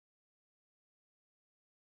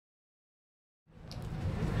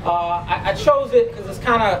I chose it because it's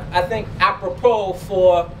kind of, I think, apropos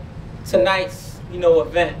for tonight's,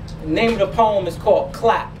 event. The name of the poem is called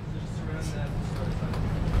Clap.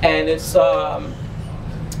 And it's,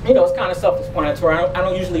 it's kind of self-explanatory. I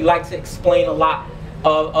don't usually like to explain a lot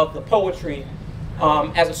of the poetry.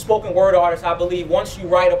 As a spoken word artist, I believe once you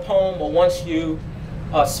write a poem or once you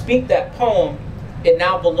speak that poem, it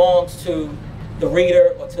now belongs to the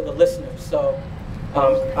reader or to the listener. So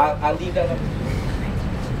I leave that up.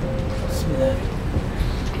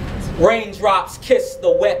 Raindrops kiss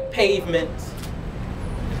the wet pavement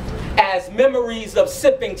as memories of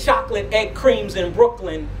sipping chocolate egg creams in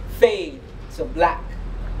Brooklyn fade to black.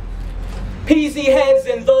 Peasy heads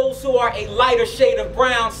and those who are a lighter shade of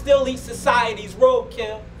brown still eat society's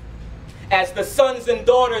roadkill as the sons and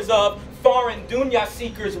daughters of foreign dunya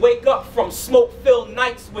seekers wake up from smoke-filled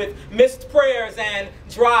nights with missed prayers and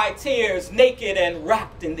dry tears, naked and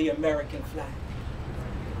wrapped in the American flag.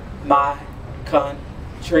 My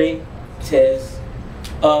country, 'tis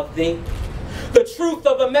of thee. The truth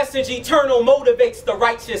of a message eternal motivates the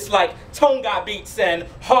righteous like Tonga beats and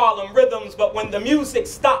Harlem rhythms, but when the music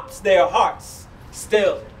stops, their hearts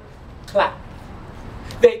still clap.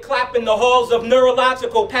 They clap in the halls of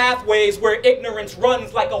neurological pathways where ignorance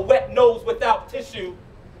runs like a wet nose without tissue.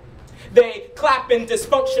 They clap in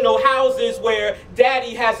dysfunctional houses where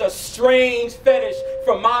daddy has a strange fetish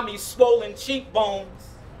for mommy's swollen cheekbones.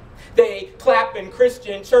 They clap in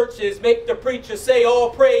Christian churches, make the preacher say all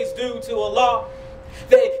praise due to Allah.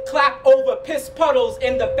 They clap over piss puddles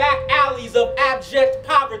in the back alleys of abject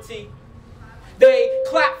poverty. They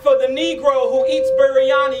clap for the Negro who eats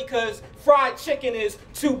biryani because fried chicken is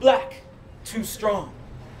too black, too strong.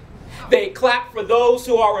 They clap for those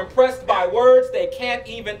who are impressed by words they can't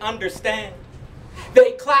even understand.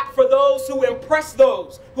 They clap for those who impress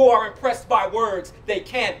those who are impressed by words they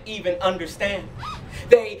can't even understand.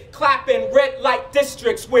 They clap in red light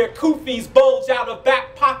districts where kufis bulge out of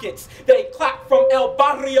back pockets. They clap from El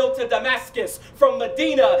Barrio to Damascus, from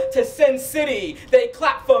Medina to Sin City. They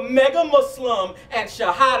clap for mega Muslim and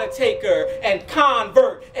Shahada taker and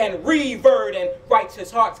convert and revert, and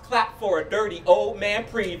righteous hearts clap for a dirty old man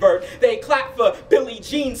prevert. They clap for Billie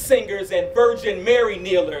Jean singers and Virgin Mary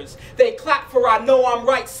kneelers. They clap for I know I'm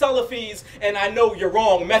right Salafis and I know you're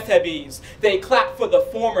wrong Methabis. They clap for the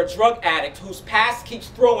former drug addict whose past keeps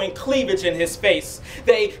throwing cleavage in his face.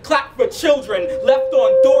 They clap for children left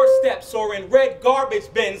on doorsteps or in red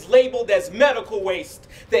garbage bins labeled as medical waste.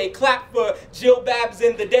 They clap for jilbabs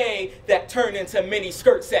in the day that turn into mini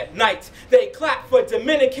skirts at night. They clap for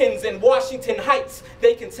Dominicans in Washington Heights.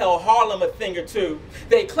 They can tell Harlem a thing or two.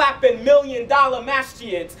 They clap in $1 million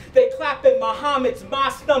masjids. They clap in Muhammad's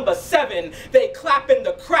Mosque number 7. They clap in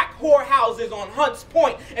the crack whorehouses on Hunts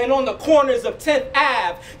Point and on the corners of 10th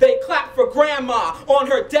Ave. They clap for grandma on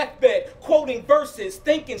her deathbed, quoting verses,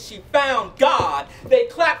 thinking she found God. They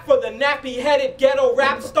clap for the nappy-headed ghetto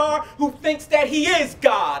rap star who thinks that he is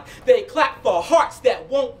God. They clap for hearts that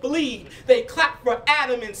won't bleed. They clap for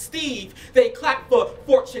Adam and Steve. They clap for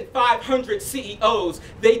Fortune 500 CEOs.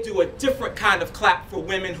 They do a different kind of clap for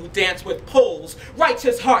women who dance with poles.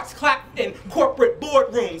 Righteous hearts clap in corporate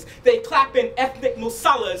boardrooms. They clap in ethnic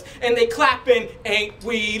musallas, and they clap in ain't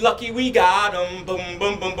we lucky we got 'em, boom,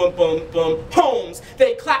 boom, boom, boom, boom, boom, homes.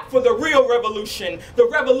 They clap for the real revolution, the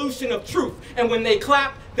revolution of truth. And when they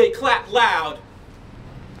clap loud.